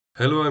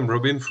Hello, I'm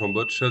Robin from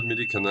Boatshed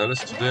Midi Canals.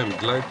 Today I'm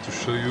glad to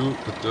show you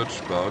a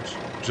Dutch barge.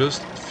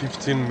 Just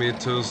 15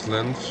 meters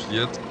length,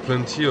 yet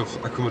plenty of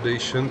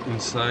accommodation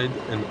inside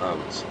and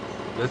out.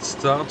 Let's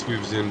start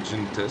with the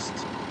engine test.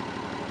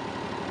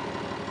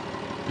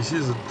 This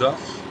is a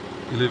DAF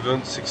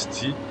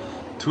 1160,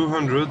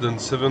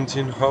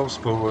 217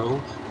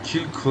 horsepower,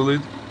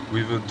 keel-cooled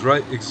with a dry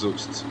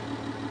exhaust.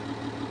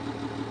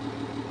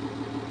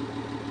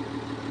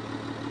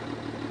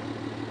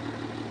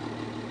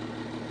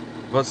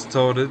 That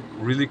started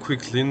really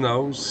quickly.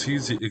 Now see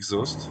the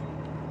exhaust.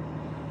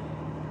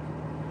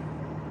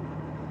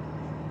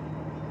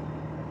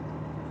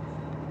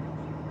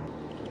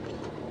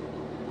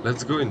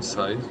 Let's go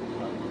inside.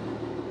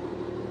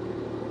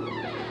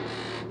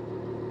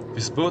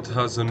 This boat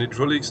has an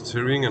hydraulic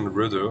steering and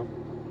rudder.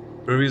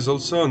 There is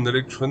also an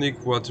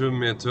electronic water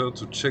meter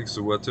to check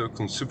the water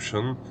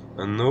consumption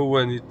and know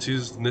when it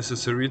is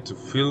necessary to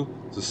fill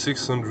the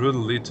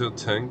 600-liter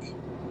tank.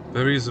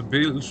 There is a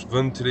bilge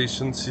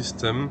ventilation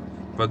system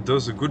that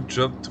does a good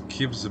job to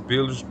keep the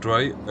bilge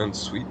dry and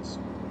sweet.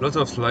 Lot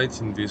of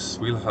light in this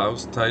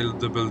wheelhouse, style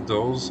double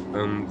doors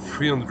and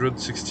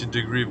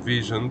 360-degree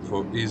vision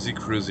for easy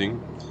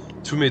cruising.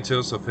 2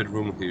 meters of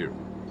headroom here.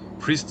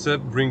 First step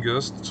brings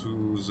us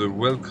to the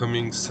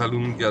welcoming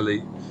saloon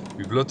galley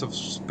with lot of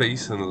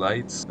space and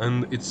lights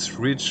and its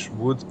rich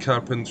wood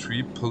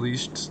carpentry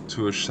polished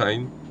to a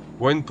shine.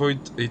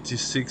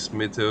 1.86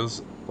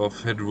 meters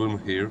of headroom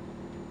here.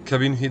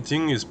 Cabin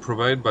heating is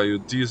provided by a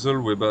diesel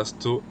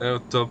Webasto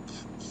Airtop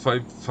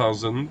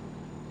 5000.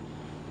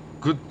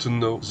 Good to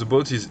know. The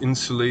boat is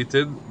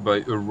insulated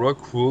by a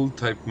rock wool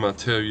type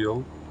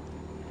material.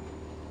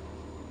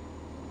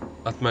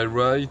 At my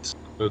right,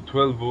 a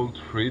 12-volt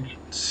fridge,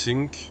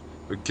 sink,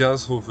 a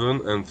gas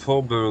oven and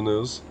 4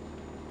 burners,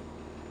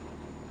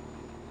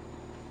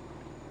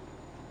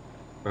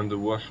 and a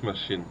wash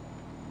machine.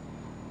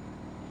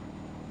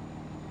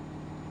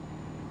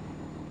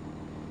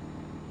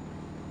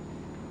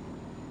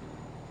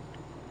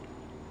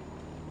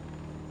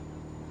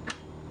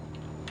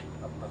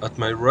 At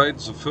my right,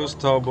 the first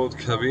starboard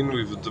cabin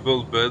with a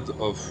double bed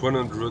of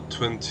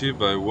 120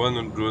 by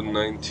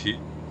 190.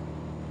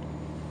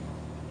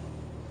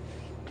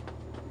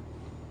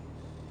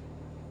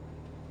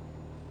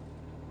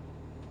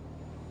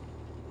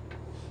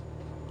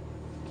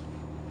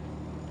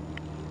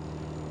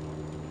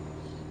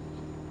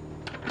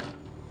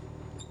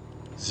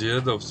 The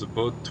head of the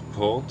boat to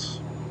port.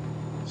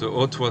 The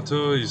hot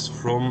water is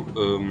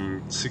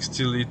from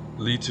 60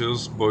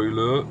 liters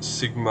boiler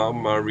Sigma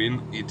Marine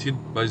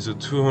heated by the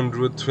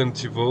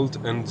 220 volt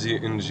and the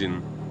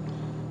engine.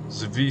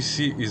 The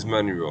VC is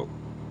manual.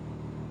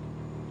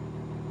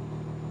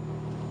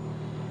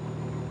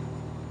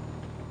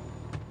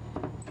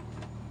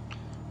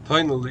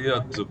 Finally,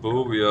 at the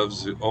bow we have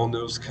the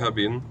owner's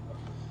cabin,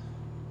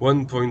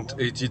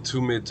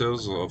 1.82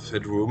 meters of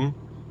headroom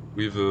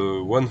with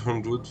a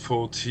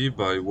 140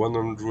 by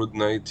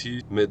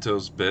 190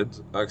 meters bed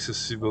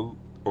accessible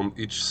on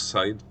each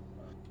side.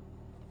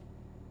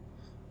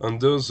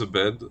 Under the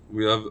bed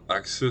we have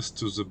access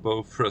to the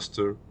bow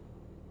thruster.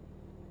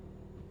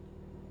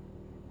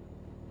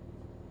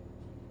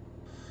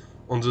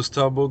 On the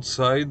starboard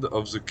side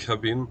of the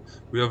cabin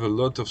we have a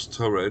lot of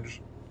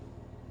storage.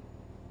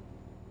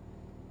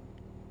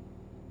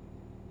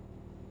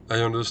 I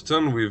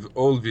understand with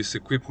all this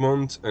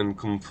equipment and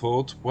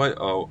comfort why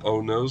our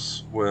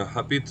owners were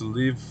happy to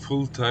live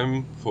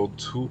full-time for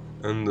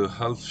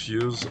 2.5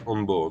 years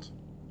on board.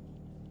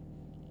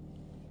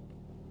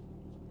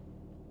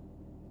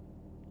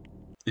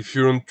 If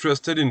you're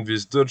interested in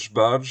this Dutch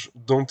barge,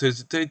 don't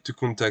hesitate to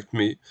contact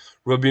me,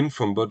 Robin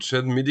from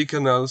Boatshed Midi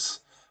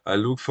Canals. I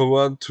look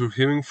forward to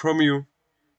hearing from you.